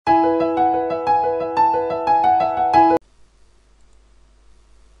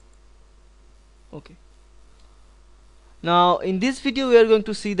Now in this video we are going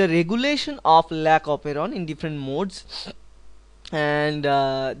to see the regulation of Operon in different modes, and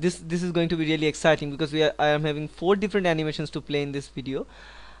this is going to be really exciting because I am having 4 different animations to play in this video.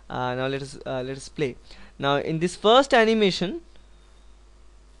 Now let us play. Now in this first animation,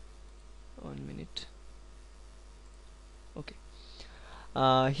 1 minute. Okay.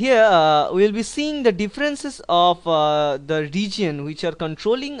 Here we will be seeing the differences of the region which are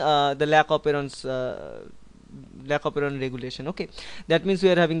controlling the Operon regulation. Okay, that means we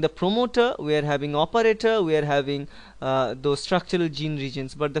are having the promoter, we are having operator, we are having those structural gene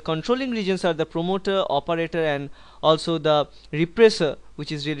regions, but the controlling regions are the promoter, operator, and also the repressor,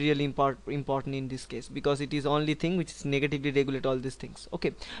 which is really important in this case, because it is only thing which is negatively regulate all these things.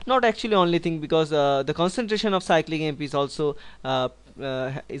 Okay, not actually only thing, because the concentration of cyclic AMP is also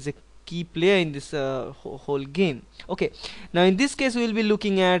is a key player in this whole game. Okay, now in this case we will be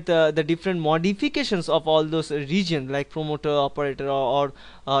looking at the different modifications of all those regions like promoter, operator, or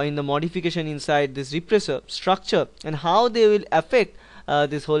in the modification inside this repressor structure, and how they will affect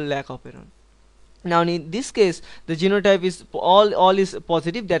this whole Operon. Now in this case the genotype is all is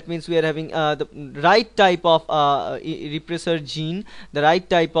positive. That means we are having the right type of repressor gene, the right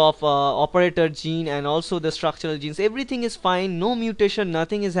type of operator gene, and also the structural genes. Everything is fine, no mutation,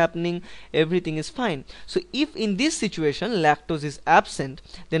 nothing is happening, everything is fine. So if in this situation lactose is absent,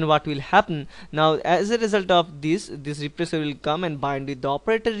 then what will happen? Now as a result of this repressor will come and bind with the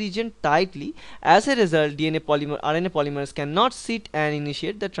operator region tightly. As a result, RNA polymerase cannot sit and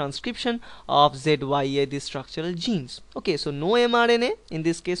initiate the transcription of lacZYA, these structural genes. Okay, so no mRNA in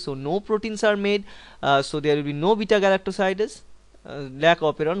this case, so no proteins are made, so there will be no beta galactosidase.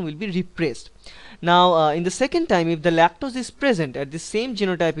 Operon will be repressed. Now in the second time, if the lactose is present at the same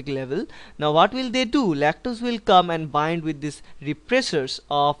genotypic level, now what will they do? Lactose will come and bind with these repressors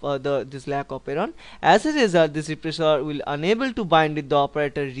of this Operon. As a result, this repressor will unable to bind with the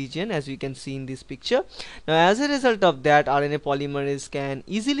operator region, as we can see in this picture. Now as a result of that, RNA polymerase can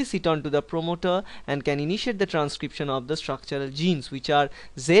easily sit onto the promoter and can initiate the transcription of the structural genes, which are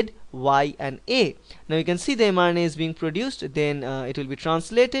Z, Y, and A. Now you can see the mRNA is being produced, then it will be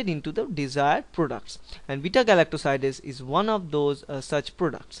translated into the desired products, and beta galactosidase is one of those such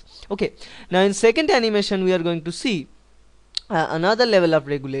products. Okay, now in second animation we are going to see another level of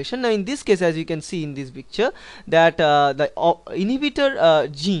regulation. Now in this case, as you can see in this picture, that the inhibitor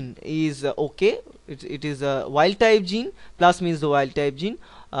gene is okay. It is a wild type gene. Plus means the wild type gene.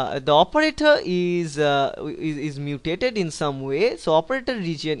 The operator is mutated in some way, so operator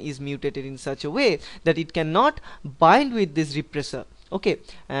region is mutated in such a way that it cannot bind with this repressor. Okay,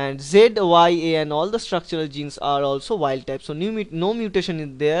 and Z, Y, A, and all the structural genes are also wild type, so no mutation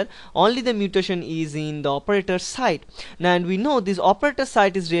is there, only the mutation is in the operator site. Now, and we know this operator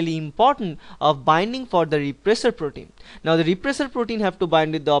site is really important of binding for the repressor protein. Now the repressor protein have to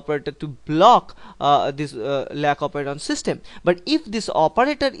bind with the operator to block this Operon system, but if this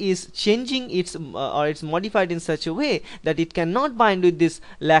operator is changing its or it's modified in such a way that it cannot bind with this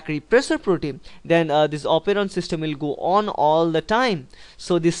repressor protein, then this Operon system will go on all the time.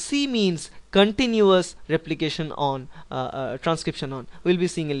 So this C means continuous replication on, transcription on. We'll be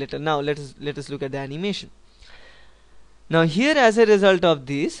seeing it later. Now let us look at the animation. Now here, as a result of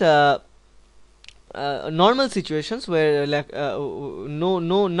this, normal situations where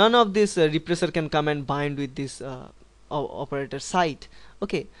none of this repressor can come and bind with this operator site.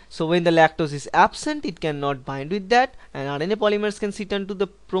 Okay, so when the lactose is absent, it cannot bind with that, and RNA polymers can sit onto the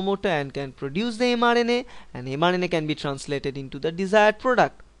promoter and can produce the mRNA, and mRNA can be translated into the desired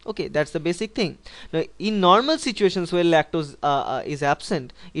product. Okay, that's the basic thing. Now in normal situations where lactose is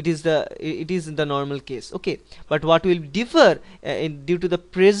absent, it is in the normal case. Okay, but what will differ due to the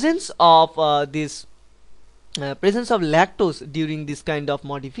presence of this presence of lactose during this kind of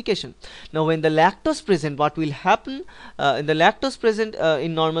modification. Now when the lactose present, what will happen? In the lactose present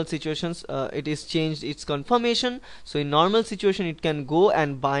in normal situations, it is changed its conformation. So in normal situation it can go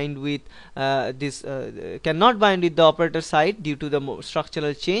and bind with this cannot bind with the operator site due to the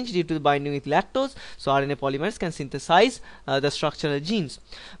structural change due to the binding with lactose. So RNA polymers can synthesize the structural genes.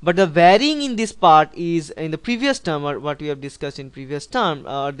 But the varying in this part is in the previous term, or what we have discussed in previous term,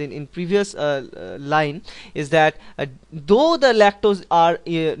 or then in previous line, is that though the lactose are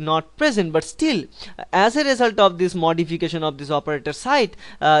not present, but still as a result of this modification of this operator site,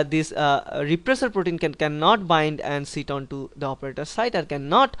 this repressor protein cannot bind and sit onto the operator site, or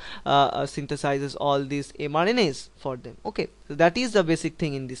cannot synthesizes all these mRNAs for them. Okay, so that is the basic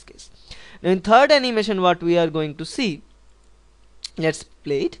thing in this case. Now in third animation, what we are going to see Let's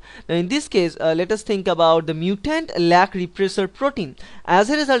play it. Now in this case, let us think about the mutant lac repressor protein. As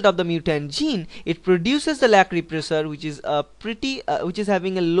a result of the mutant gene, it produces the lac repressor, which is which is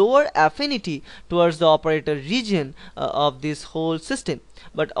having a lower affinity towards the operator region of this whole system,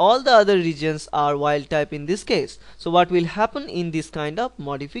 but all the other regions are wild type in this case. So what will happen in this kind of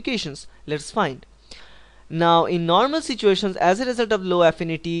modifications? Let's find. Now in normal situations, as a result of low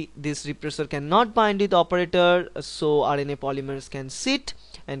affinity, this repressor cannot bind with operator, so RNA polymers can sit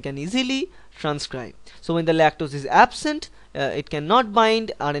and can easily transcribe. So when the lactose is absent, it cannot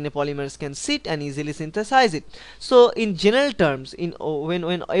bind, RNA polymers can sit and easily synthesize it. So in general terms,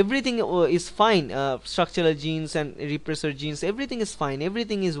 when everything is fine, structural genes and repressor genes, everything is fine,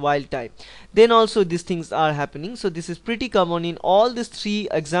 everything is wild type, then also these things are happening. So this is pretty common in all these three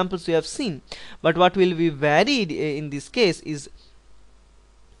examples we have seen. But what will be varied in this case is,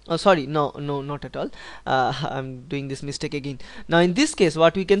 oh sorry, no, not at all, I'm doing this mistake again. Now in this case,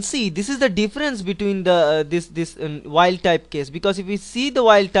 what we can see, this is the difference between the this wild type case, because if we see the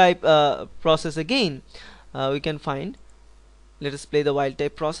wild type process again, we can find, let us play the wild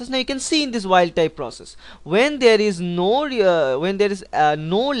type process. Now you can see in this wild type process, when there is no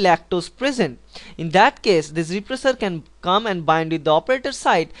no lactose present, in that case this repressor can come and bind with the operator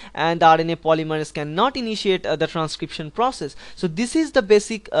site, and the RNA polymers cannot initiate the transcription process. So this is the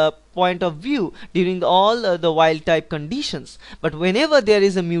basic point of view during all the wild type conditions. But whenever there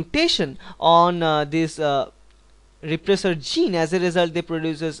is a mutation on this repressor gene, as a result they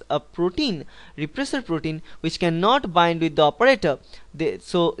produces a protein, repressor protein, which cannot bind with the operator.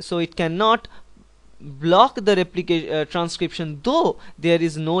 So it cannot block the replication transcription, though there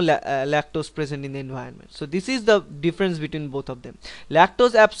is no lactose present in the environment. So this is the difference between both of them.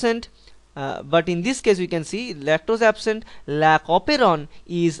 Lactose absent, but in this case we can see lactose absent, lac operon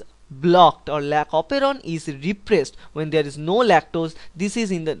is blocked, or lac operon is repressed when there is no lactose. This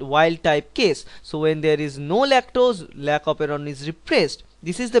is in the wild type case. So when there is no lactose, lac operon is repressed.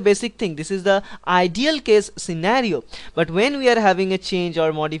 This is the basic thing. This is the ideal case scenario. But when we are having a change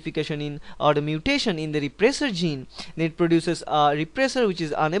or modification in, or the mutation in the repressor gene, then it produces a repressor which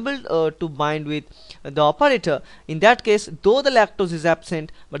is unable to bind with the operator. In that case, though the lactose is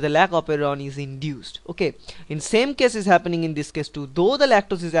absent, but the lac operon is induced. Okay, in same case is happening in this case too. Though the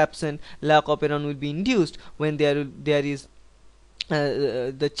lactose is absent, lac operon will be induced when there is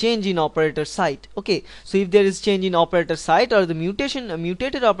the change in operator site. Okay, so if there is change in operator site, or the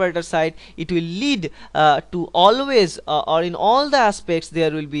mutated operator site, it will lead to always or in all the aspects there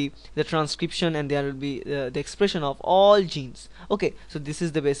will be the transcription, and there will be the expression of all genes. Okay, so this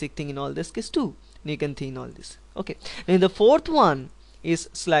is the basic thing in all this case too. You can think all this. Okay, and the fourth one is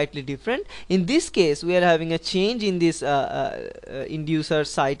slightly different. In this case we are having a change in this inducer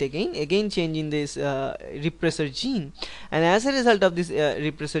site, again change in this repressor gene, and as a result of this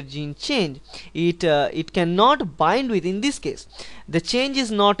repressor gene change, it cannot bind with, in this case the change is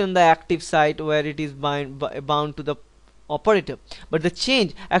not on the active site where it is bound to the operator, but the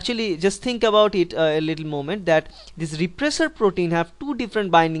change, actually just think about it a little moment, that this repressor protein have two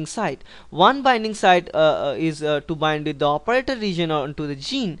different binding site. One binding site is to bind with the operator region or onto the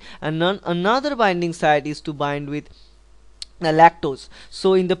gene, and another binding site is to bind with lactose.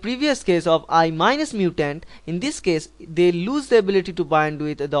 So in the previous case of I minus mutant, in this case they lose the ability to bind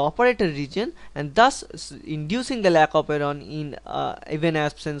with the operator region, and thus inducing the lac operon in even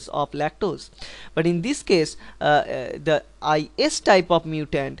absence of lactose. But in this case the IS type of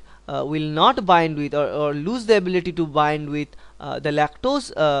mutant will not bind with, or lose the ability to bind with the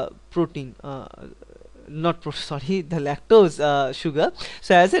lactose protein, the lactose sugar.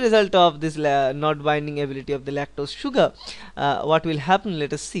 So as a result of this not binding ability of the lactose sugar, what will happen,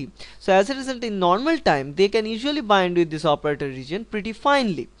 let us see. So as a result, in normal time they can usually bind with this operator region pretty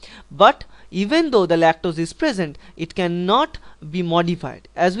finely, but even though the lactose is present, it cannot be modified.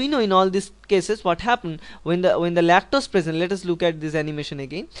 As we know, in all these cases what happened, when the lactose present, let us look at this animation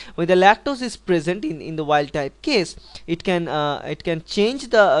again. When the lactose is present in the wild type case, it can change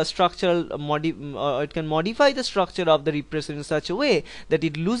the structural it can modify the structure of the repressor in such a way that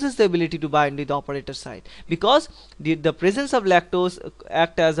it loses the ability to bind with the operator site, because the presence of lactose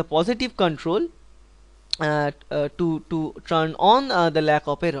act as a positive control to turn on the lac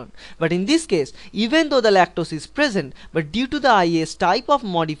operon. But in this case, even though the lactose is present, but due to the IS type of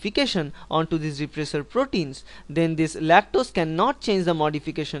modification onto these repressor proteins, then this lactose cannot change the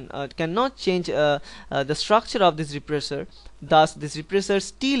modification, cannot change the structure of this repressor thus this repressor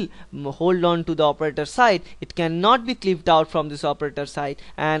still hold on to the operator site. It cannot be clipped out from this operator site,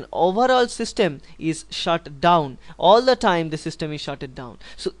 and overall system is shut down. All the time the system is shut down.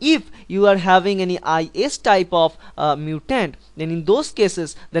 So if you are having any IS type of mutant, then in those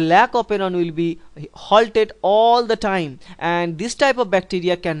cases the lac operon will be halted all the time, and this type of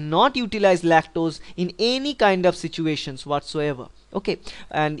bacteria cannot utilize lactose in any kind of situations whatsoever. Okay,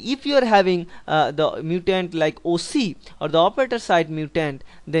 and if you are having the mutant like OC or the operator site mutant,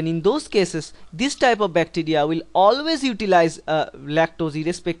 then in those cases this type of bacteria will always utilize lactose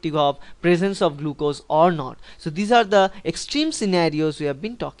irrespective of presence of glucose or not. So these are the extreme scenarios we have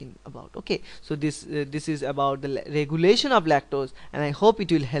been talking about. Okay, so this is about the regulation of lactose, and I hope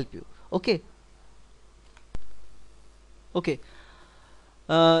it will help you. Okay. Okay.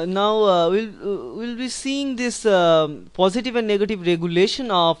 Now we'll be seeing this positive and negative regulation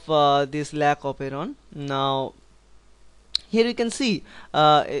of this lac operon. Now here you can see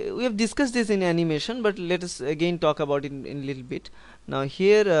we have discussed this in animation, but let us again talk about it in a little bit. Now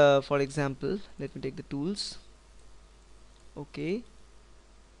here for example, let me take the tools. Okay.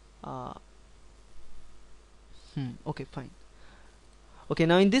 Okay, fine. Okay,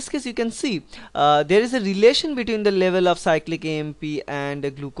 now in this case you can see there is a relation between the level of cyclic AMP and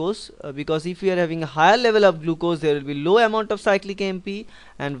glucose, because if you are having a higher level of glucose, there will be low amount of cyclic AMP,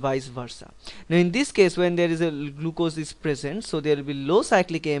 and vice versa. Now in this case, when there is a glucose is present, so there will be low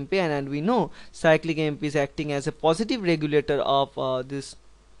cyclic AMP, and we know cyclic AMP is acting as a positive regulator of this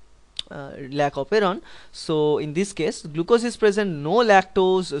lac operon. So in this case glucose is present, no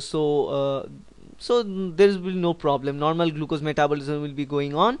lactose, so there will be no problem. Normal glucose metabolism will be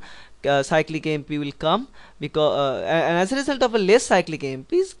going on. Cyclic AMP will come, because and as a result of a less cyclic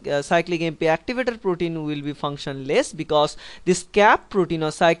AMP, cyclic AMP activator protein will be function less, because this cap protein or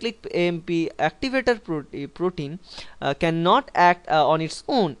cyclic AMP activator protein cannot act on its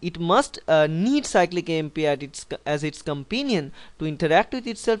own. It must need cyclic AMP as its companion to interact with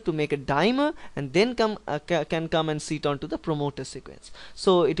itself to make a dimer, and then can come and sit onto the promoter sequence.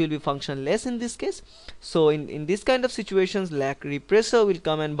 So it will be function less in this case. So in this kind of situations, lac repressor will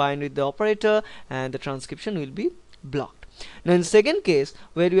come and bind with the operator, and the transcription will be blocked. Now in second case,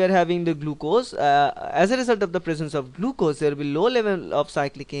 where we are having the glucose, as a result of the presence of glucose, there will be low level of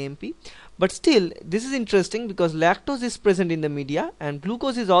cyclic AMP, but still this is interesting because lactose is present in the media and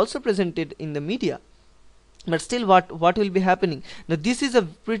glucose is also presented in the media. But still what will be happening? Now this is a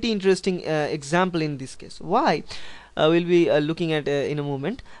pretty interesting example in this case. Why? We'll be looking at in a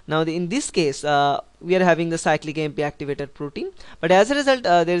moment. Now in this case we are having the cyclic AMP activator protein, but as a result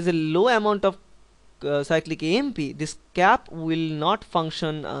there is a low amount of cyclic AMP. This cap will not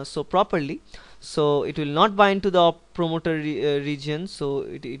function so properly, so it will not bind to the promoter region, so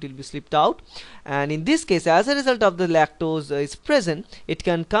it will be slipped out. And in this case, as a result of the lactose is present, it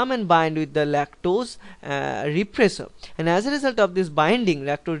can come and bind with the lactose repressor, and as a result of this binding,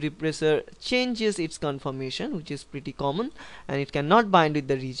 lactose repressor changes its conformation, which is pretty common, and it cannot bind with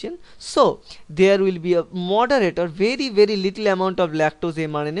the region. So there will be a moderate or very little amount of lactose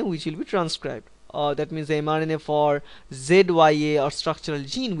mRNA which will be transcribed. That means the mRNA for ZYA or structural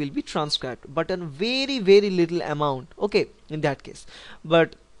gene will be transcribed, but a very little amount. Okay, in that case,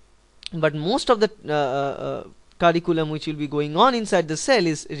 but most of the curriculum which will be going on inside the cell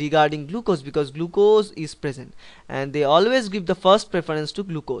is regarding glucose, because glucose is present, and they always give the first preference to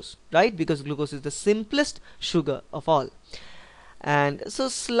glucose, right? Because glucose is the simplest sugar of all. And so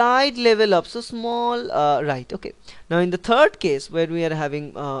slight level up, so small, right? Okay, now in the third case, where we are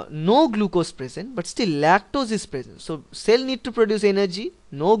having no glucose present but still lactose is present, so cell need to produce energy,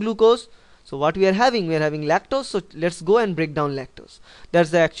 no glucose, so what we are having lactose. So let's go and break down lactose. That's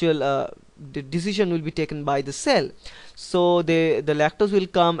the actual the decision will be taken by the cell. So the lactose will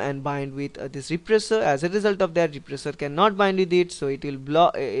come and bind with this repressor. As a result of that, repressor cannot bind with it, so it will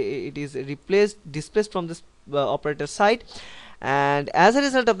block, it is displaced from this operator site. And as a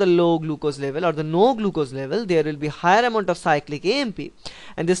result of the low glucose level or the no glucose level, there will be higher amount of cyclic AMP,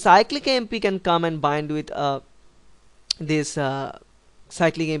 and the cyclic AMP can come and bind with this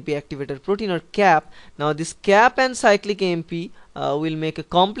cyclic AMP activator protein or cap. Now this cap and cyclic AMP will make a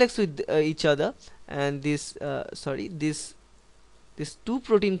complex with each other, and this this two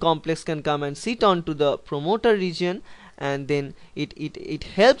protein complex can come and sit onto the promoter region, and then it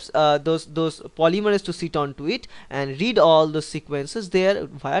helps those polymerase to sit onto it and read all the sequences there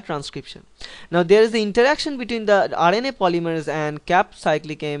via transcription. Now there is the interaction between the RNA polymerase and cap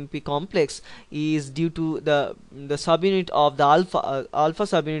cyclic AMP complex is due to the subunit of the alpha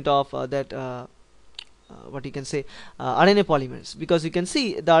subunit of that what you can say, RNA polymerase, because you can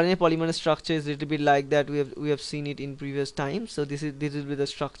see the RNA polymerase structure is a little bit like that. We have seen it in previous times. So this will be the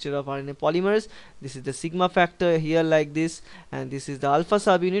structure of RNA polymerase. This is the sigma factor here like this, and this is the alpha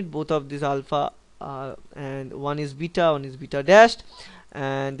subunit. Both of these alpha and one is beta dashed,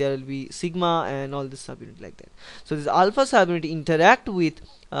 and there will be sigma and all this subunit like that. So this alpha subunit interact with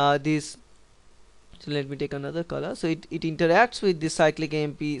this. So let me take another color. So it interacts with this cyclic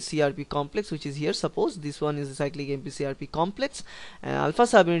AMP CRP complex, which is here. Suppose this one is a cyclic AMP CRP complex, and alpha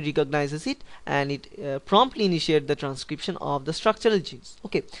subunit recognizes it, and it promptly initiates the transcription of the structural genes.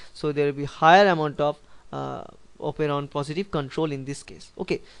 Okay, so there will be higher amount of operon positive control in this case.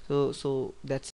 Okay, so that's